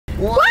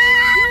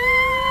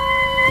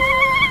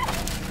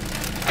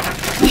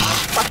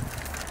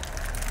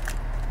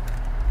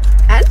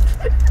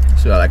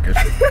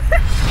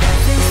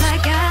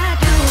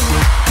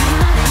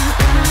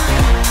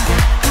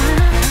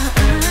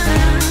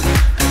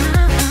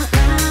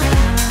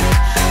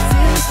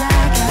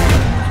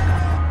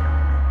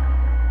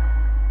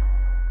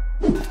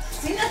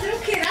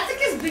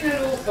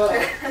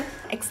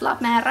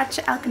mijn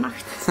ratje elke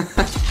nacht.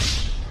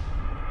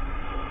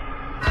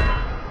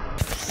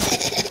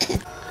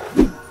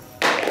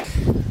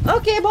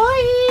 Okay,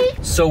 boy!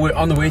 So we're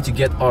on the way to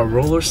get our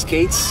roller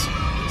skates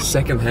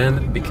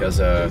secondhand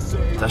because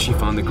Tashie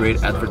found a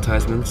great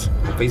advertisement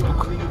on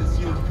Facebook.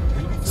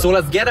 So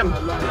let's get them!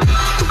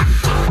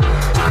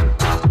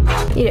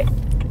 Hier.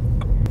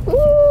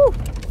 Oeh!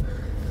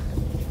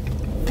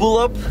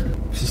 Pull up!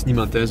 Er is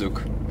niemand thuis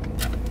ook.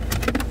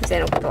 We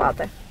zijn ook te laat,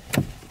 hè.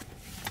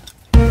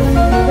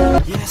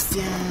 Yes,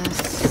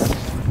 yes!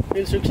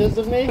 Veel succes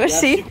ermee.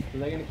 Merci. We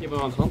leggen een keer bij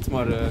mijn hand,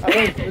 maar...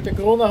 Met de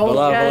corona hou.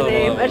 Voilà, Ja, voilà,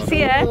 nee, voilà, merci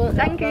voilà. hè.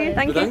 Dank u,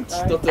 dank u.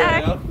 Bedankt. Tot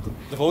ja,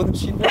 de volgende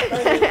misschien.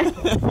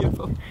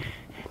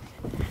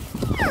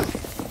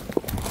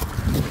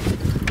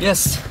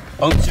 Yes,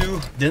 on to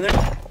dinner.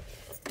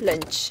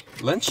 Lunch.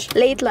 Lunch?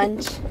 Late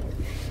lunch.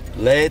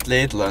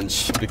 Late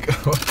lunch.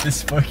 Because het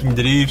is fucking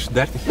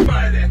 3:30.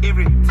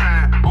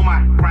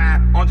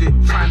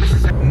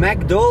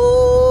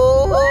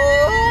 McDonald's!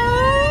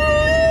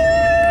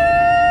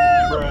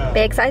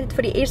 Ben je excited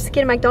voor die eerste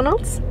keer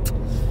McDonald's?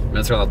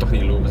 Mensen gaan dat toch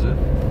niet geloven, ze.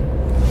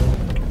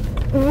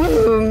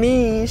 Oeh,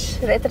 Mies.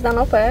 Rijd er dan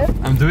op, hè.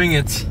 I'm doing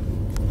it.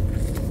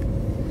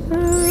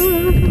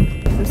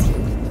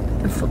 Misschien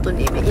een foto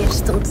nemen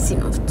eerst om te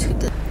zien of het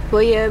goed is. Wil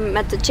je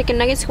met de chicken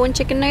nuggets gewoon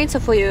chicken nuggets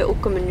of wil je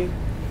ook een menu?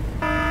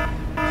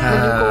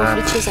 Menu komen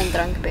frietjes en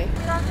drank bij.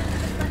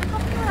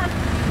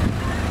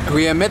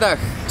 Goedemiddag.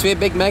 2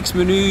 Big Macs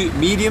menu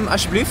medium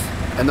alsjeblieft.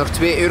 En nog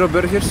 2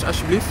 euroburgers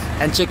alsjeblieft.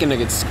 En chicken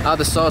nuggets. Ah,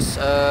 de saus.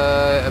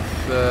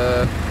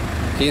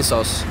 Geen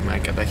saus. Maar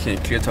ik heb echt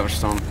geen kleurt van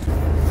verstaan.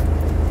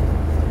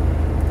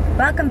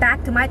 Welcome back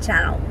to my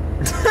channel.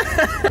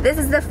 This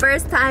is the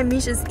first time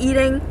Misha's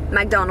eating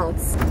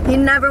McDonald's. He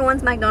never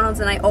wants McDonald's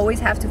and I always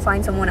have to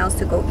find someone else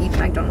to go eat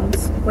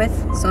McDonald's with.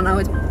 So now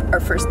it's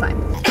our first time.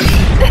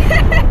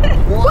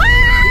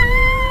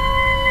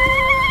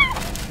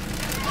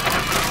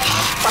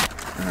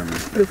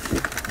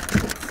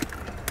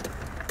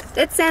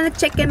 Dit zijn de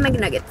chicken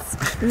McNuggets.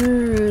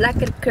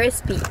 Lekker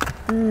crispy.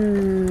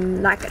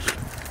 Lekker.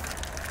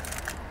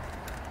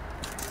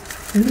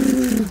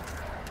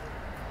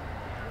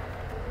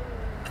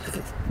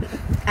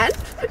 En?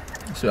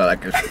 Is wel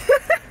lekker.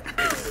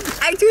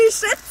 Echt goede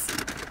shit.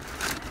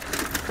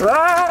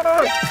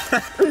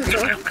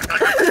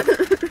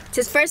 It's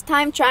his first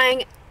time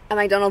trying a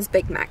McDonald's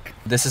Big Mac.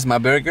 This is my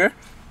burger.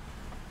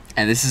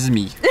 And this is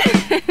me.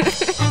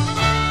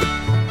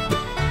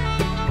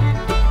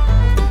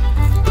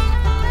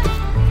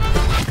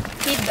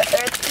 Keep the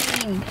earth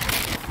clean.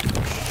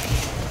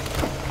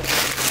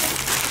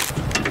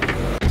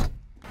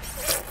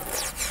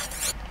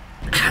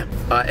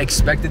 I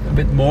expected a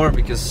bit more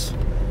because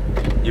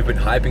you've been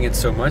hyping it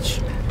so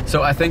much.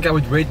 So I think I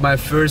would rate my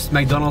first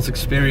McDonald's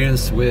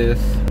experience with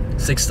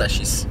 6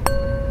 Tashies.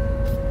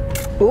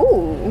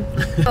 Ooh.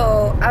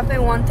 So I've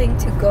been wanting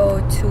to go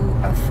to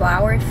a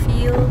flower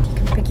field. You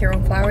can pick your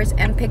own flowers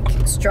and pick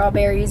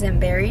strawberries and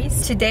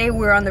berries. Today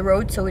we're on the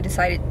road, so we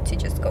decided to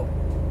just go.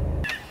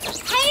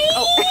 Hey!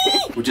 Oh.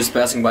 We're just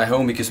passing by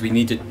home because we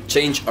need to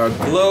change our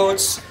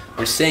clothes.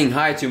 We're saying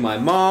hi to my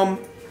mom.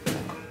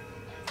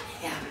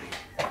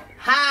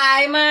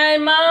 Hi, my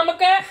mama.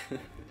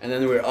 And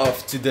then we're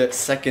off to the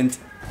second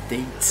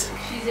date.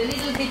 She's a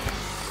little bit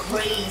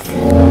crazy.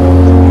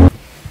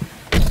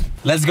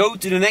 Let's go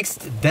to the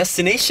next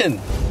destination.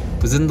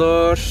 We zijn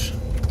daar.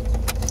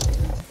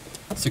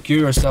 Secure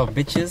yourself,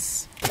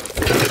 bitches.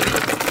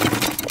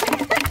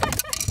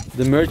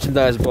 The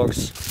merchandise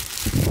box.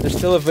 They're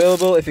still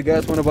available if you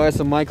guys want to buy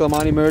some Michael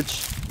Amani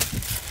merch.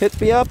 Hit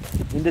me up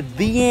in the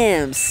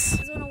DM's.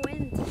 Zo'n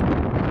wind.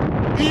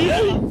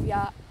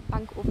 Ja,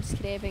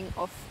 bankoverschrijving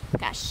of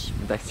cash.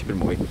 Dat is echt super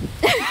mooi.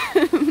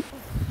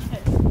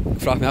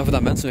 Ik vraag me af of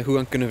dat mensen me goed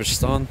gaan kunnen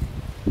verstaan.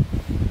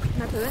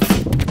 Met de wind.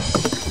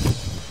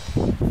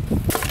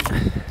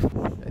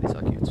 Ja, die is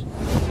wel cute.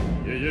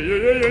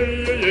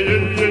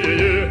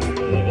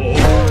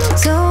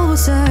 Soul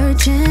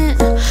searching,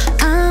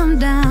 I'm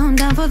down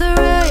for the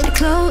ride.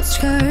 Closed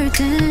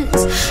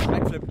curtains.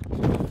 Backflip.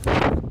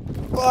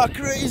 Oh,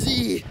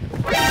 crazy!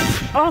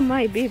 Oh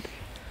my babe.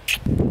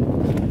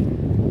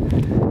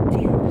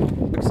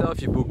 Pak zelf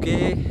je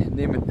bouquet,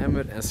 neem een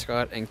emmer en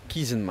schaar en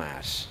kiezen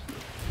maar.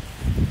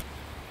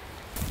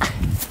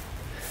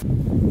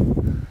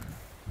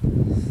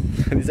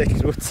 Die is echt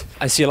groot.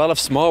 I see a lot of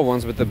small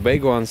ones, but the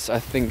big ones I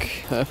think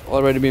have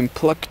already been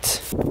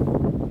plucked.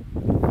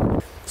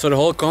 So the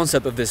whole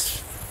concept of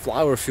this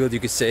flower field, you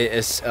could say,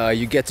 is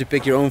you get to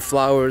pick your own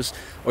flowers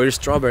or your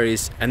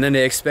strawberries, and then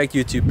they expect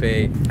you to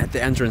pay at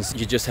the entrance.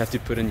 You just have to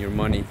put in your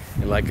money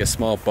in like a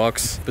small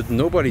box, but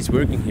nobody's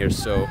working here,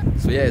 so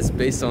yeah, it's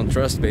based on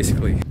trust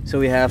basically. So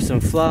we have some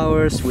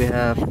flowers, we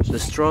have the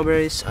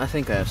strawberries. I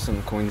think I have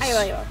some coins.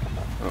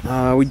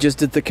 We just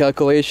did the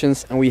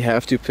calculations and we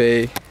have to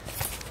pay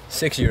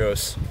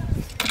 €6.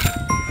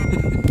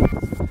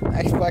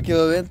 Echt pak je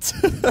de wind.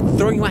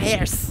 Throwing my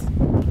hairs.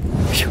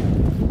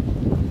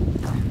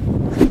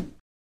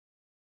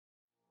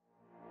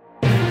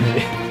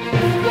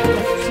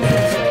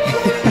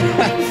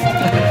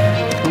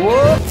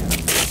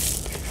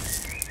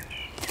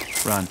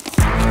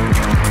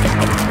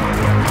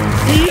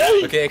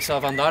 Oké, ik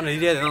zal van daar naar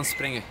hier en dan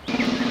springen.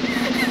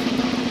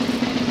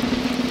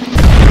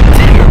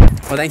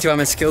 Wat denk je van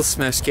mijn skills,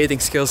 mijn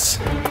skating skills?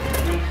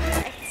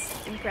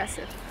 Echt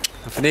impressive.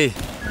 Of nee?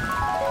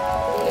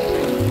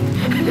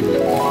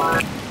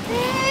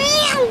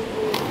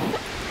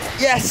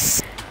 Yes!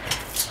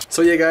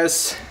 So yeah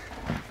guys,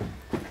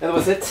 that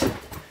was it.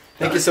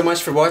 Thank you so much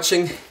for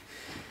watching.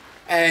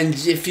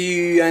 And if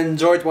you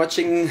enjoyed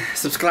watching,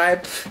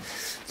 subscribe,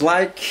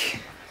 like.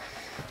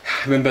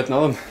 Ik ben buiten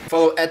adem.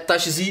 Follow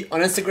 @Tashie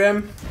on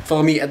Instagram.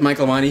 Follow me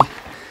 @Michael Amani.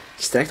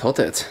 Je stijgt hot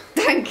uit.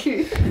 Dank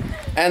u.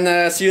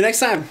 And see you next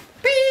time.